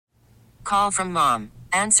call from mom.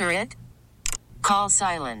 Answer it. Call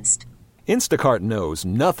silenced. Instacart knows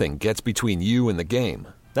nothing gets between you and the game.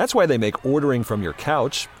 That's why they make ordering from your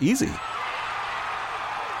couch easy.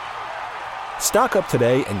 Stock up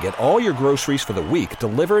today and get all your groceries for the week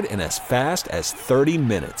delivered in as fast as 30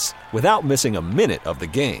 minutes without missing a minute of the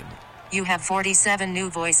game. You have 47 new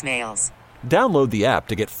voicemails. Download the app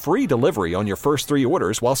to get free delivery on your first 3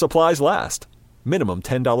 orders while supplies last. Minimum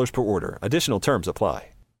 $10 per order. Additional terms apply.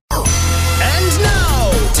 And now,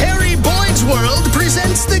 Terry Boyd's World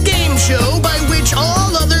presents the game show by which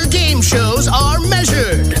all other game shows are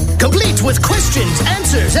measured. Complete with questions,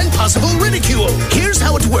 answers, and possible ridicule. Here's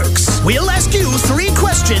how it works. We'll ask you 3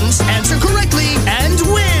 questions, answer correctly, and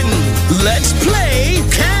win. Let's play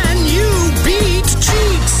Can You Beat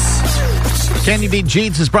Jeetz? Can You Beat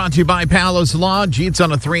Jeetz is brought to you by Palos Law. Jeetz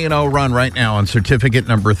on a 3-0 run right now on certificate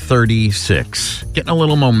number 36. Getting a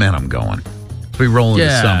little momentum going. We roll into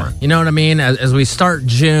summer. You know what I mean? As we start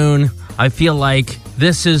June, I feel like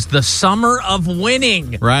this is the summer of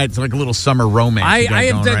winning. Right? It's like a little summer romance. I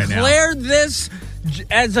have declared this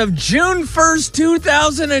as of June 1st,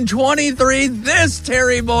 2023. This,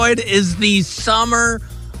 Terry Boyd, is the summer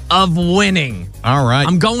of winning. All right.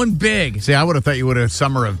 I'm going big. See, I would have thought you would have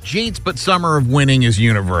summer of Jeetz, but summer of winning is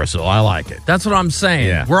universal. I like it. That's what I'm saying.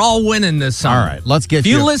 Yeah. We're all winning this summer. All right. Let's get If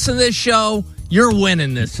you listen to this show, you're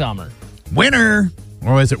winning this summer. Winner,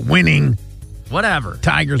 or is it winning? Whatever.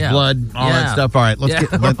 Tiger's blood, all that stuff. All right,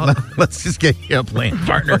 let's just get you a plan,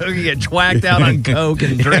 partner. You get twacked out on Coke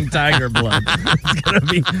and drink tiger blood. It's going to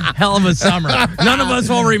be hell of a summer. None of us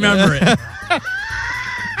will remember it.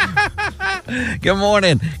 Good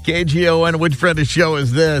morning, KGON. Which friend of the show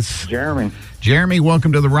is this? Jeremy. Jeremy,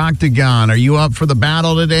 welcome to the Roctagon. Are you up for the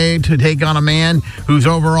battle today to take on a man whose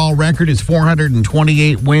overall record is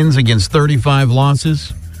 428 wins against 35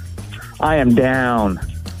 losses? I am down.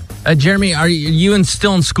 Jeremy, are you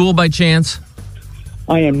still in school by chance?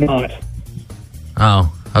 I am not.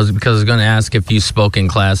 Oh, I was going to ask if you spoke in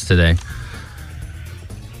class today.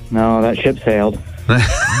 No, that ship sailed.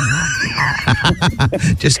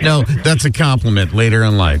 Just know that's a compliment later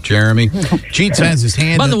in life, Jeremy. Jeetz has his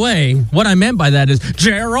hand. By the way, what I meant by that is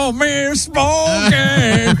Jeremy spoke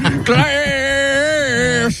in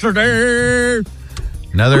class today.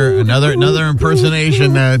 Another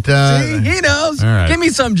impersonation that See, he knows. All right. Give me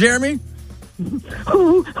some, Jeremy.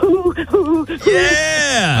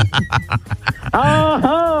 Yeah.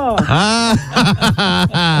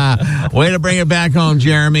 Way to bring it back home,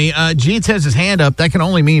 Jeremy. Jeetz has his hand up. That can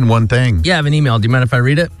only mean one thing. Yeah, I have an email. Do you mind if I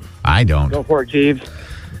read it? I don't. Go for it, Jeeves.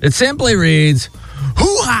 It simply reads,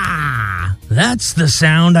 hoo-ha! That's the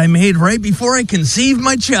sound I made right before I conceived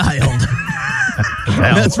my child.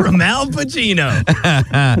 That's from Al Pacino.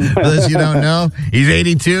 For those you don't know, he's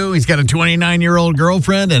 82. He's got a 29-year-old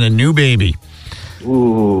girlfriend and a new baby.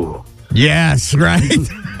 Ooh. Yes, right?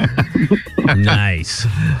 Nice.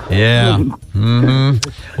 Yeah. Mm-hmm.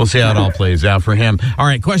 We'll see how it all plays out for him. All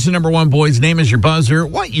right, question number 1, boys. Name is your buzzer.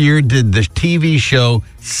 What year did the TV show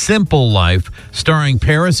Simple Life, starring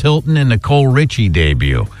Paris Hilton and Nicole Richie,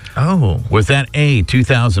 debut? Oh. Was that A,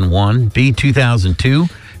 2001, B, 2002,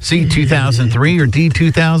 C, 2003, or D,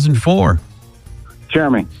 2004?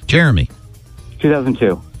 Jeremy.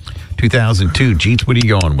 2002. 2002. Jeetz, what are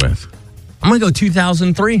you going with? I'm going to go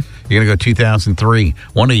 2003. You're going to go 2003.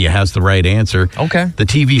 One of you has the right answer. Okay. The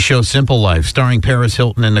TV show Simple Life, starring Paris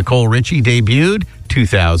Hilton and Nicole Richie, debuted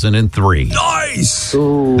 2003. Nice!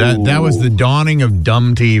 That was the dawning of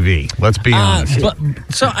dumb TV. Let's be honest.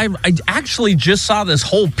 So I actually just saw this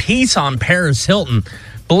whole piece on Paris Hilton.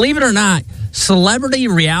 Believe it or not, celebrity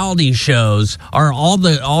reality shows are all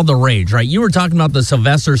the rage, right? You were talking about the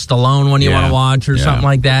Sylvester Stallone one you want to watch or something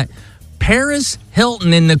like that. Paris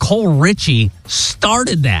Hilton and Nicole Richie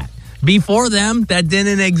started that. Before them, that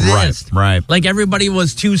didn't exist. Right. Like everybody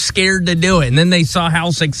was too scared to do it. And then they saw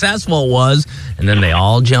how successful it was, and then they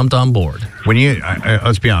all jumped on board. When you,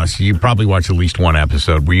 let's be honest, you probably watched at least one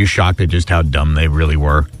episode. Were you shocked at just how dumb they really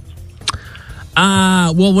were?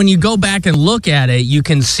 Well, when you go back and look at it, you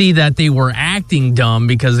can see that they were acting dumb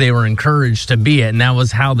because they were encouraged to be it, and that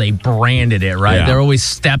was how they branded it, right? Yeah. They're always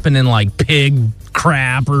stepping in like pig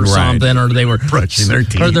crap or something, or they were brushing their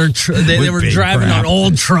teeth, or they were driving an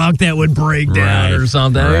old truck that would break down or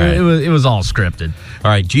something. Right. It was all scripted.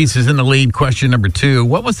 All right, Jeetz is in the lead. Question number 2.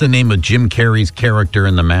 What was the name of Jim Carrey's character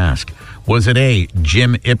in The Mask? Was it A,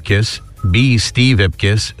 Jim Ipkiss, B, Steve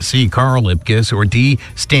Ipkiss, C, Carl Ipkiss, or D,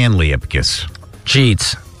 Stanley Ipkiss?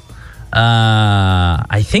 Jeetz.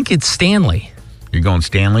 I think it's Stanley. You're going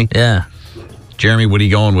Stanley? Yeah. Jeremy, what are you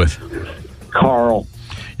going with? Carl.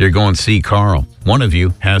 You're going C, Carl. One of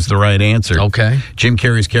you has the right answer. Okay. Jim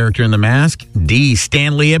Carrey's character in The Mask, D,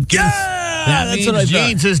 Stanley Ipkiss. Yeah, That that's what I means thought.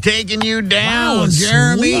 Jeetz is taking you down, Wow,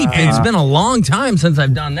 Jeremy. sweet. It's been a long time since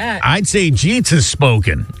I've done that. I'd say Jeetz has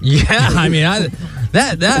spoken. Yeah, I mean,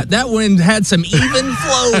 that one had some even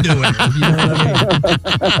flow to it. If you know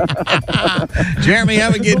what I mean. Jeremy,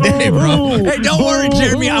 have a good day, bro. Hey, don't worry,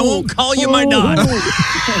 Jeremy. I won't call you my dog.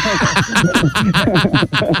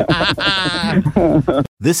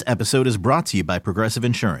 This episode is brought to you by Progressive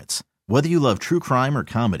Insurance. Whether you love true crime or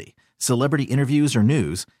comedy, celebrity interviews or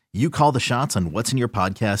news, you call the shots on what's in your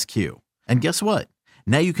podcast queue. And guess what?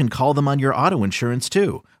 Now you can call them on your auto insurance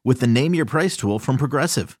too with the Name Your Price tool from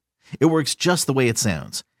Progressive. It works just the way it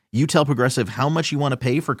sounds. You tell Progressive how much you want to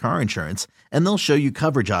pay for car insurance, and they'll show you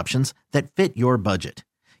coverage options that fit your budget.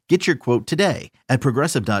 Get your quote today at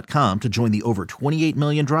Progressive.com to join the over 28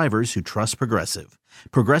 million drivers who trust Progressive.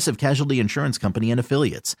 Progressive Casualty Insurance Company and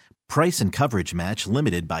Affiliates. Price and coverage match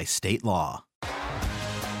limited by state law.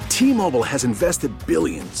 T-Mobile has invested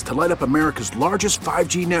billions to light up America's largest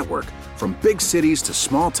 5G network, from big cities to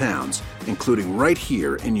small towns, including right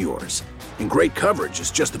here in yours. And great coverage is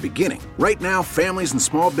just the beginning. Right now, families and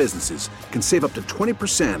small businesses can save up to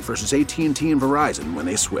 20% versus AT&T and Verizon when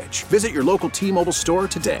they switch. Visit your local T-Mobile store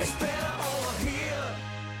today.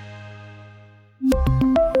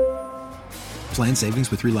 Plan savings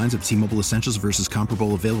with 3 lines of T-Mobile Essentials versus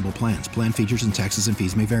comparable available plans. Plan features and taxes and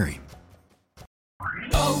fees may vary.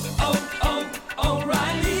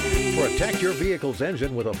 Protect your vehicle's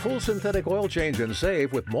engine with a full synthetic oil change and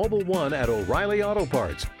save with Mobile One at O'Reilly Auto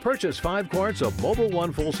Parts. Purchase 5 quarts of Mobile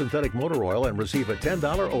One full synthetic motor oil and receive a $10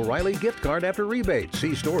 O'Reilly gift card after rebate.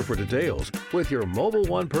 See store for details. With your Mobile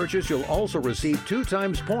One purchase, you'll also receive 2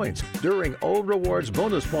 times points during O Rewards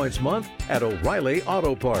Bonus Points Month at O'Reilly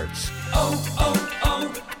Auto Parts.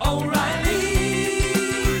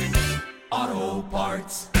 O'Reilly Auto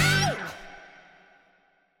Parts.